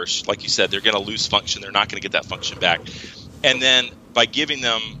to get worse. Like you said, they're going to lose function. They're not going to get that function back. And then by giving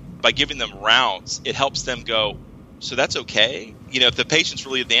them routes, it helps them go, so that's okay. If the patient's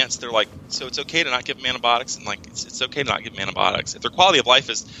really advanced, they're like, so it's okay to not give them antibiotics, and like it's okay to not give them antibiotics. If their quality of life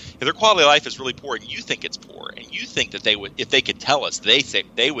is really poor, and you think it's poor, and you think that if they could tell us,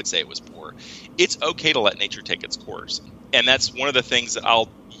 they would say it was poor. It's okay to let nature take its course. And that's one of the things that I'll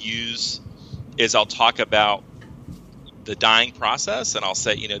use. Is I'll talk about the dying process, and I'll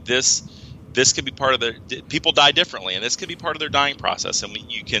say, this can be part of people die differently, and this can be part of their dying process. And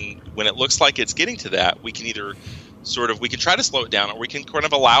when it looks like it's getting to that, we can either we can try to slow it down, or we can kind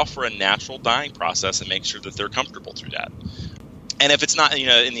of allow for a natural dying process and make sure that they're comfortable through that. And if it's not,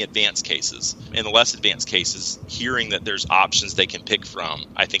 in the advanced cases, in the less advanced cases, hearing that there's options they can pick from,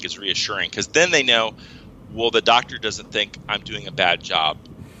 I think is reassuring, because then they know, well, the doctor doesn't think I'm doing a bad job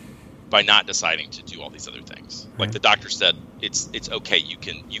by not deciding to do all these other things. Like the doctor said, it's okay. You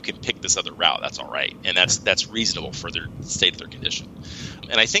can pick this other route. That's all right, and that's reasonable for their state of their condition.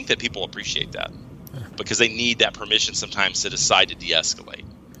 And I think that people appreciate that, because they need that permission sometimes to decide to de-escalate.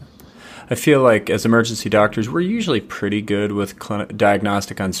 I feel like as emergency doctors, we're usually pretty good with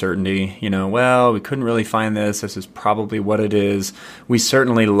diagnostic uncertainty. We couldn't really find this. This is probably what it is. We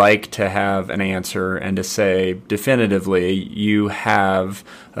certainly like to have an answer and to say definitively, you have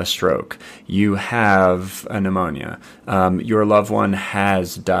a stroke, you have a pneumonia, your loved one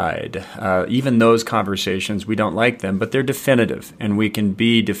has died. Even those conversations, we don't like them, but they're definitive, and we can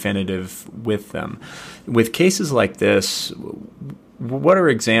be definitive with them. With cases like this, what are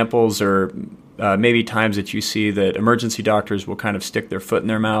examples or maybe times that you see that emergency doctors will kind of stick their foot in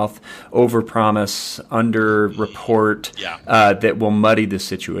their mouth, overpromise, under-report, that will muddy the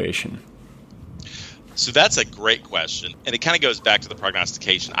situation? So that's a great question, and it kind of goes back to the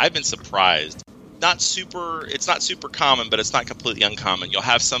prognostication. I've been surprised not super common, but it's not completely uncommon. You'll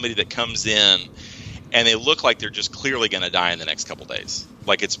have somebody that comes in and they look like they're just clearly going to die in the next couple days.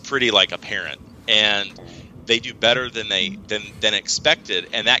 Like it's pretty like apparent, and they do better than expected,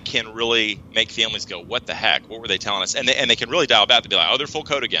 and that can really make families go, "What the heck? What were they telling us?" And they can really dial back to be like, "Oh, they're full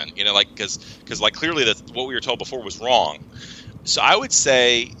code again," like because like clearly what we were told before was wrong. So I would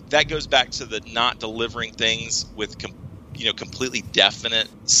say that goes back to the not delivering things with completely definite.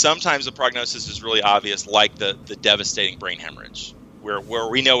 Sometimes the prognosis is really obvious, like the devastating brain hemorrhage, where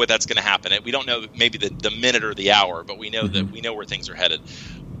we know what that's going to happen. We don't know maybe the minute or the hour, but we know that we know where things are headed.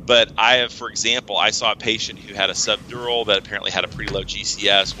 But for example, I saw a patient who had a subdural that apparently had a pretty low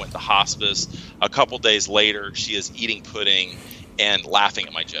GCS, went to hospice. A couple days later, she is eating pudding and laughing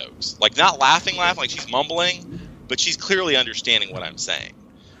at my jokes. Like not laughing, like she's mumbling, but she's clearly understanding what I'm saying.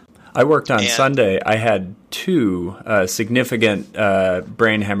 I worked on Sunday. I had 2 significant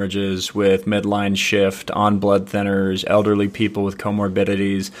brain hemorrhages with midline shift, on blood thinners, elderly people with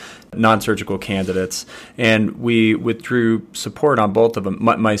comorbidities, non-surgical candidates, and we withdrew support on both of them.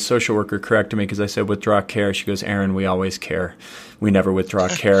 My social worker corrected me because I said withdraw care. She goes, "Aaron, we always care. We never withdraw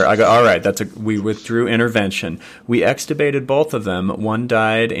care." I go, "All right, we withdrew intervention." We extubated both of them. One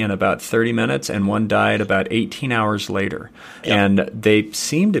died in about 30 minutes and one died about 18 hours later. Yep. And they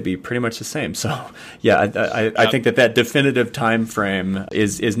seem to be pretty much the same. So, yeah, I think that definitive time frame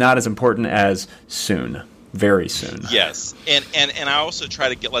is not as important as soon. Very soon. Yes, and I also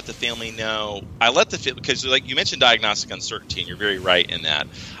try to let the family know. Because like you mentioned diagnostic uncertainty, and you're very right in that.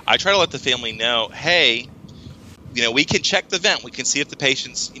 I try to let the family know, hey, we can check the vent. We can see if the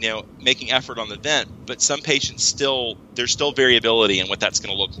patient's, making effort on the vent, but some patients there's still variability in what that's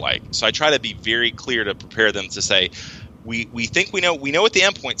going to look like. So I try to be very clear to prepare them to say, we think we know what the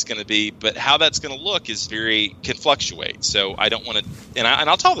endpoint's going to be, but how that's going to look can fluctuate. So I don't want to, and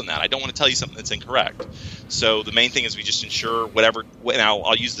I'll tell them that I don't want to tell you something that's incorrect. So the main thing is we just ensure whatever. And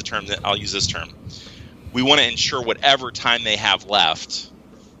I'll use this term. We want to ensure whatever time they have left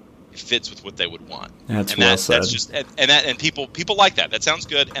fits with what they would want. That's well said. That's just and people like that. That sounds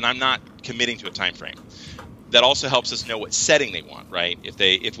good, and I'm not committing to a time frame. That also helps us know what setting they want, right?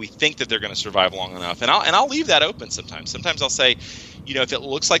 If we think that they're going to survive long enough, and I'll leave that open sometimes. Sometimes I'll say, if it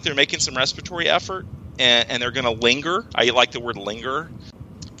looks like they're making some respiratory effort and they're going to linger, I like the word linger,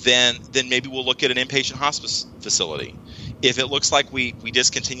 then maybe we'll look at an inpatient hospice facility. If it looks like we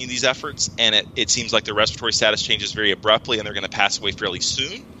discontinue these efforts and it seems like their respiratory status changes very abruptly and they're going to pass away fairly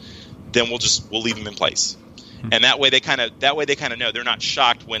soon, then we'll leave them in place. And that way they kind of know. They're not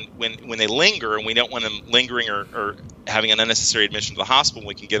shocked when they linger, and we don't want them lingering or having an unnecessary admission to the hospital.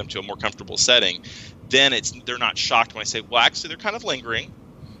 We can get them to a more comfortable setting. Then they're not shocked when I say, well, actually they're kind of lingering,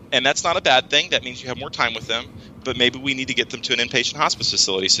 and that's not a bad thing. That means you have more time with them, but maybe we need to get them to an inpatient hospice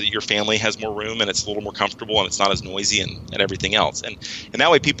facility so that your family has more room and it's a little more comfortable and it's not as noisy and everything else. And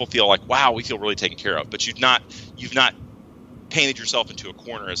that way people feel like, wow, we feel really taken care of. But you've not painted yourself into a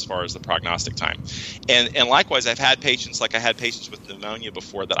corner as far as the prognostic time. And likewise, I had patients with pneumonia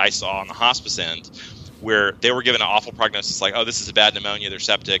before that I saw on the hospice end where they were given an awful prognosis, like, oh, this is a bad pneumonia, they're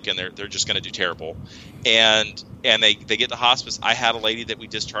septic, and they're just going to do terrible. And they get to hospice. I had a lady that we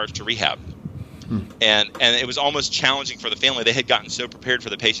discharged to rehab. And it was almost challenging for the family. They had gotten so prepared for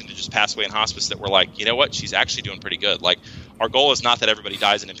the patient to just pass away in hospice that we're like, you know what, she's actually doing pretty good. Like, our goal is not that everybody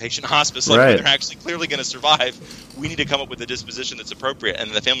dies in inpatient hospice. Like, right. They're actually clearly going to survive. We need to come up with a disposition that's appropriate.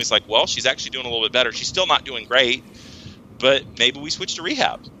 And the family's like, well, she's actually doing a little bit better. She's still not doing great, but maybe we switch to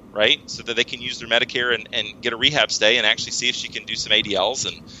rehab, right? So that they can use their Medicare and get a rehab stay and actually see if she can do some ADLs.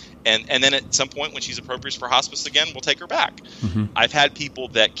 And then at some point when she's appropriate for hospice again, we'll take her back. Mm-hmm. I've had people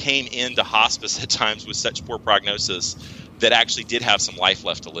that came into hospice at times with such poor prognosis that actually did have some life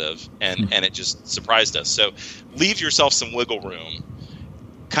left to live, and it just surprised us. So leave yourself some wiggle room,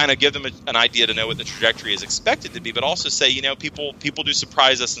 kind of give them an idea to know what the trajectory is expected to be, but also say, people do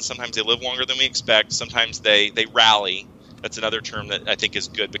surprise us, and sometimes they live longer than we expect. Sometimes they rally. That's another term that I think is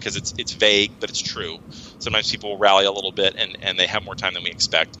good because it's vague, but it's true. Sometimes people rally a little bit and they have more time than we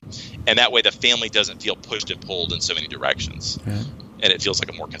expect. And that way the family doesn't feel pushed and pulled in so many directions. Yeah. And it feels like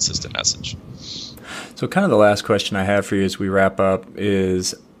a more consistent message. So kind of the last question I have for you as we wrap up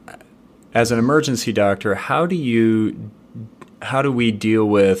is, as an emergency doctor, how do we deal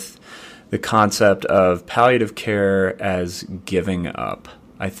with the concept of palliative care as giving up?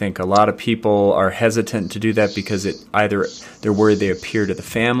 I think a lot of people are hesitant to do that because they're worried they appear to the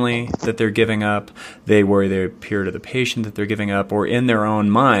family that they're giving up, they worry they appear to the patient that they're giving up, or in their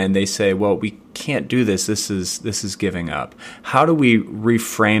own mind they say, well, we can't do this, this is giving up. How do we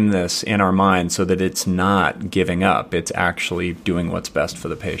reframe this in our mind so that it's not giving up, it's actually doing what's best for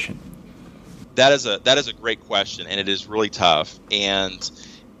the patient? That is a great question, and it is really tough. And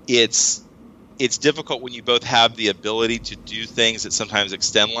it's difficult when you both have the ability to do things that sometimes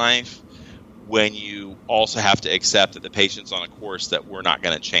extend life, when you also have to accept that the patient's on a course that we're not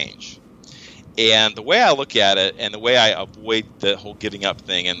going to change. And the way I look at it, and the way I avoid the whole giving up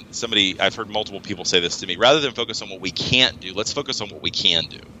thing, and I've heard multiple people say this to me, rather than focus on what we can't do, let's focus on what we can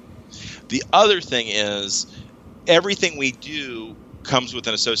do. The other thing is, everything we do comes with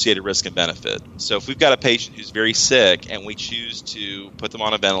an associated risk and benefit. So if we've got a patient who's very sick and we choose to put them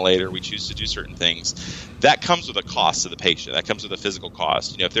on a ventilator, we choose to do certain things, that comes with a cost to the patient. That comes with a physical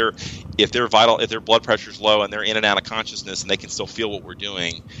cost. You know, if their blood pressure's low and they're in and out of consciousness and they can still feel what we're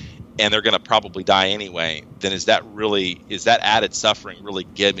doing, and they're going to probably die anyway, then is that added suffering really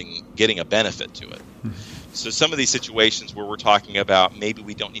getting a benefit to it? So some of these situations where we're talking about maybe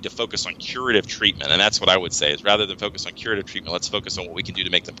we don't need to focus on curative treatment, and that's what I would say is, rather than focus on curative treatment, let's focus on what we can do to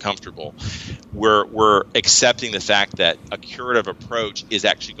make them comfortable. We're accepting the fact that a curative approach is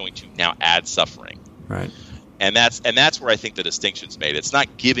actually going to now add suffering. Right. And that's where I think the distinction's made. It's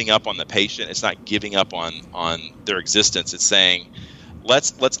not giving up on the patient. It's not giving up on their existence. It's saying,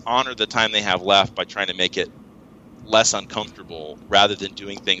 let's honor the time they have left by trying to make it less uncomfortable, rather than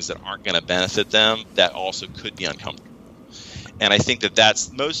doing things that aren't going to benefit them that also could be uncomfortable. And I think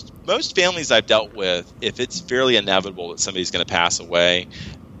that's most families I've dealt with, if it's fairly inevitable that somebody's going to pass away,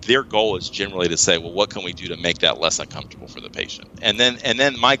 their goal is generally to say, well, what can we do to make that less uncomfortable for the patient? And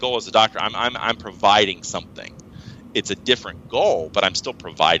then my goal as a doctor, I'm providing something. It's a different goal, but I'm still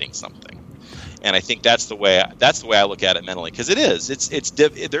providing something. And I think that's the way I look at it mentally, because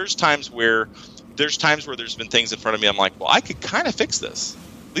there's times where there's been things in front of me I'm like, well, I could kind of fix this.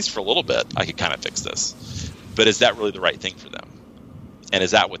 At least for a little bit, I could kind of fix this. But is that really the right thing for them? And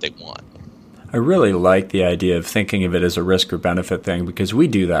is that what they want? I really like the idea of thinking of it as a risk or benefit thing, because we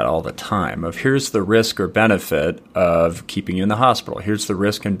do that all the time. Of here's the risk or benefit of keeping you in the hospital. Here's the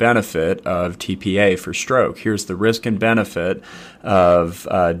risk and benefit of TPA for stroke. Here's the risk and benefit of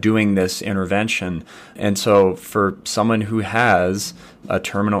doing this intervention. And so for someone who has a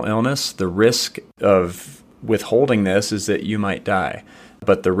terminal illness, the risk of withholding this is that you might die.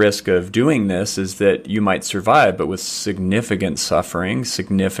 But the risk of doing this is that you might survive, but with significant suffering,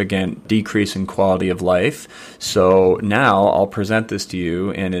 significant decrease in quality of life. So now I'll present this to you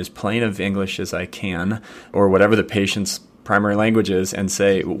in as plain of English as I can, or whatever the patient's primary language is, and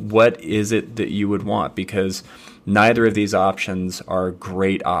say, what is it that you would want? Because neither of these options are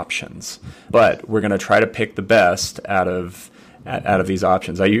great options. But we're going to try to pick the best out of these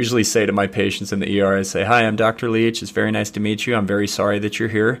options. I usually say to my patients in the ER, I say, hi, I'm Dr. Leach. It's very nice to meet you. I'm very sorry that you're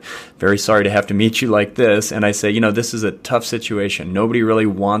here. Very sorry to have to meet you like this. And I say, this is a tough situation. Nobody really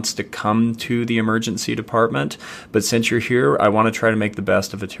wants to come to the emergency department. But since you're here, I want to try to make the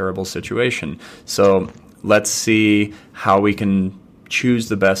best of a terrible situation. So let's see how we can choose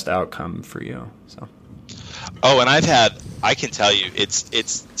the best outcome for you. So. Oh, and I can tell you,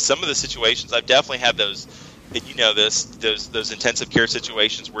 it's some of the situations, I've definitely had those, and those intensive care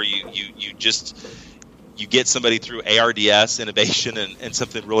situations where you get somebody through ARDS intubation and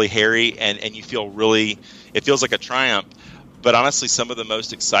something really hairy, and you feel it feels like a triumph. But honestly, some of the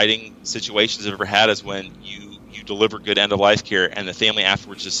most exciting situations I've ever had is when you deliver good end of life care, and the family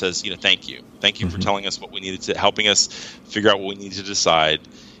afterwards just says, thank you for telling us what we needed to, helping us figure out what we needed to decide,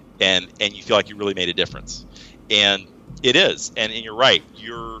 and you feel like you really made a difference. And it is, and you're right.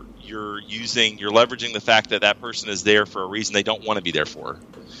 You're leveraging the fact that person is there for a reason they don't want to be there for,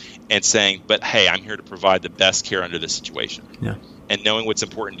 and saying, but hey, I'm here to provide the best care under this situation. Yeah. And knowing what's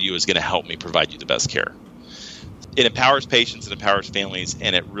important to you is going to help me provide you the best care. It empowers patients, it empowers families,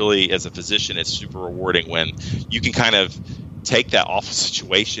 and it really, as a physician, it's super rewarding when you can kind of take that awful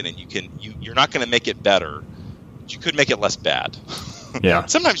situation and you're not going to make it better, but you could make it less bad. Yeah.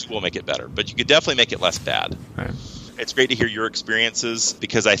 Sometimes you will make it better, but you could definitely make it less bad. Right. It's great to hear your experiences,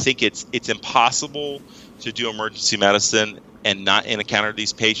 because I think it's impossible to do emergency medicine and not encounter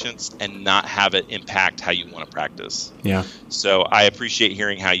these patients and not have it impact how you want to practice. Yeah. So I appreciate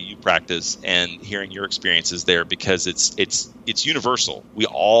hearing how you practice and hearing your experiences there, because it's universal. We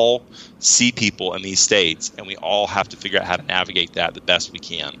all see people in these states, and we all have to figure out how to navigate that the best we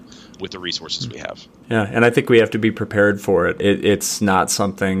can with the resources we have. Yeah, and I think we have to be prepared for it. It's not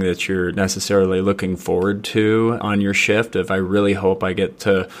something that you're necessarily looking forward to on your shift. If I really hope I get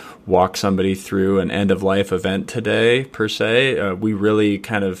to walk somebody through an end-of-life event today, per se, we really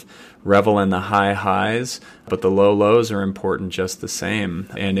kind of revel in the high highs, but the low lows are important just the same.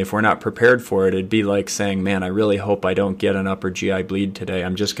 And if we're not prepared for it, it'd be like saying, man, I really hope I don't get an upper GI bleed today.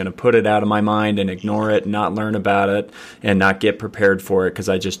 I'm just going to put it out of my mind and ignore it, not learn about it, and not get prepared for it because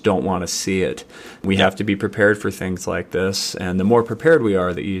I just don't want to see it. We have to be prepared for things like this, and the more prepared we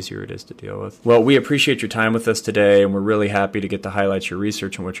are, the easier it is to deal with. Well, we appreciate your time with us today, and we're really happy to get to highlight your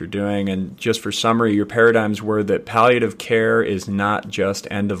research and what you're doing. And just for summary, your paradigms were that palliative care is not just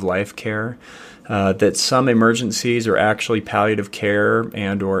end-of-life care, that some emergencies are actually palliative care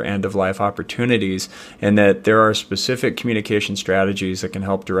and or end-of-life opportunities, and that there are specific communication strategies that can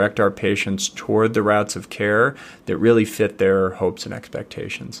help direct our patients toward the routes of care that really fit their hopes and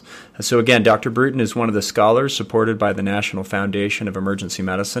expectations. So again, Dr. Bruton is one of the scholars supported by the National Foundation of Emergency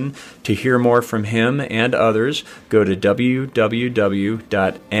Medicine. To hear more from him and others, go to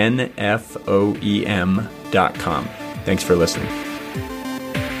www.nfoem.com. Thanks for listening.